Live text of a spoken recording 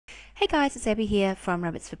Hey guys, it's Abby here from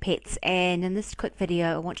Rabbits for Pets, and in this quick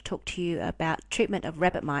video I want to talk to you about treatment of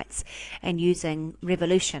rabbit mites and using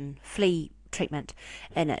Revolution flea treatment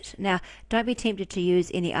in it. Now, don't be tempted to use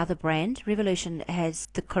any other brand. Revolution has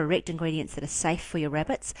the correct ingredients that are safe for your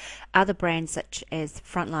rabbits. Other brands such as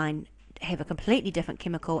Frontline have a completely different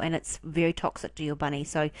chemical and it's very toxic to your bunny,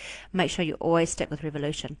 so make sure you always stick with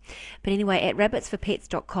Revolution. But anyway, at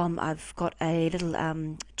rabbitsforpets.com I've got a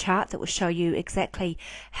little chart that will show you exactly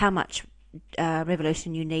how much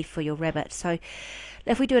Revolution you need for your rabbit. So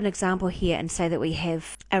if we do an example here and say that we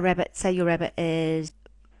have a rabbit, say your rabbit is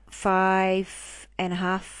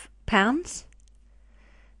 5.5 pounds,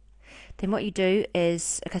 then what you do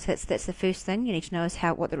is, because that's the first thing you need to know, is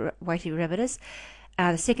what the weight of your rabbit is.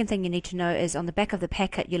 The second thing you need to know is on the back of the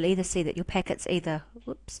packet, you'll either see that your packet's either,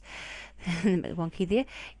 whoops, a bit wonky there,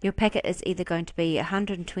 your packet is either going to be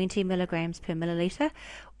 120 milligrams per milliliter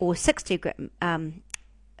or 60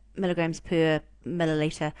 milligrams per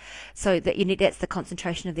milliliter. So that that's the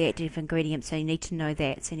concentration of the active ingredient, so you need to know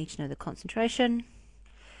that. So you need to know the concentration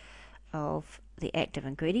of the active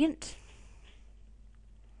ingredient.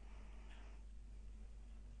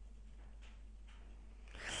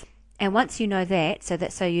 And once you know that,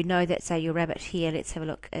 so you know that, say your rabbit here, let's have a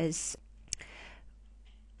look, is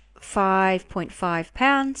 5.5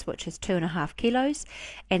 pounds, which is 2.5 kilos,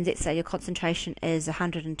 and let's say your concentration is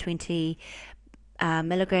 120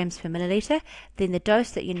 milligrams per milliliter, then the dose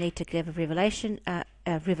that you need to give of Revolution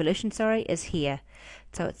is here.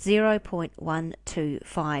 So it's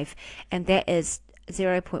 0.125, and that is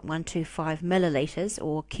 0.125 milliliters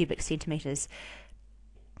or cubic centimeters.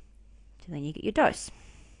 So then you get your dose.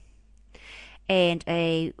 And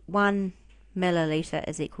a 1 milliliter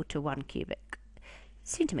is equal to 1 cubic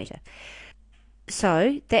centimeter.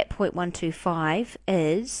 So that 0.125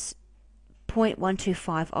 is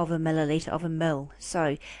 0.125 of a milliliter of a mil.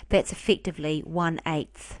 So that's effectively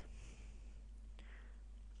 1/8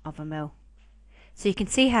 of a mil. So you can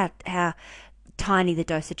see how tiny the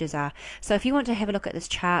dosages are. So if you want to have a look at this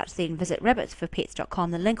chart, then visit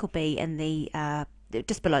rabbitsforpets.com. The link will be in the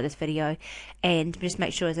just below this video, and just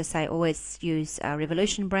make sure, as I say, always use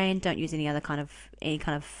Revolution brand. Don't use any kind of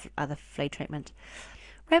other flea treatment.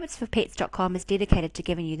 Rabbitsforpets.com is dedicated to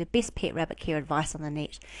giving you the best pet rabbit care advice on the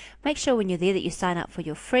net. Make sure when you're there that you sign up for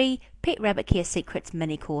your free Pet Rabbit Care Secrets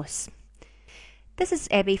mini course. This is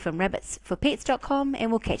Abby from rabbitsforpets.com, and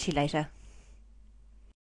we'll catch you later.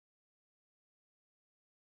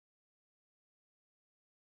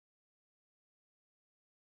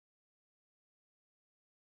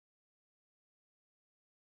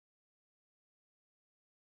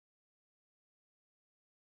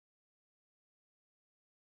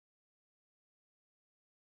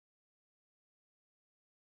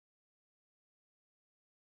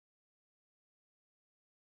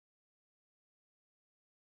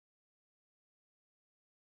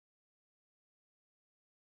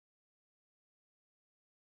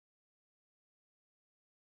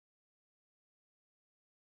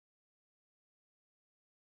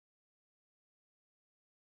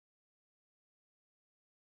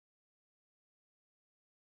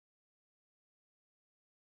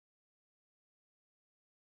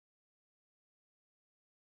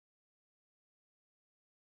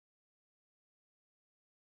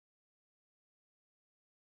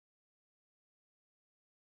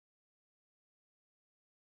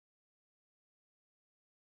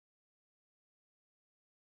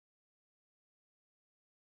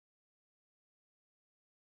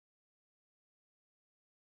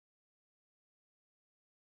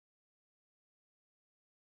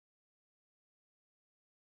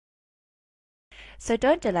 So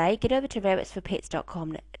don't delay, get over to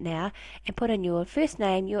rabbitsforpets.com now and put in your first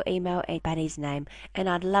name, your email and bunny's name, and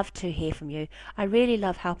I'd love to hear from you. I really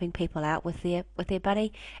love helping people out with their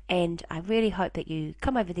bunny, and I really hope that you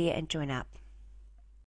come over there and join up.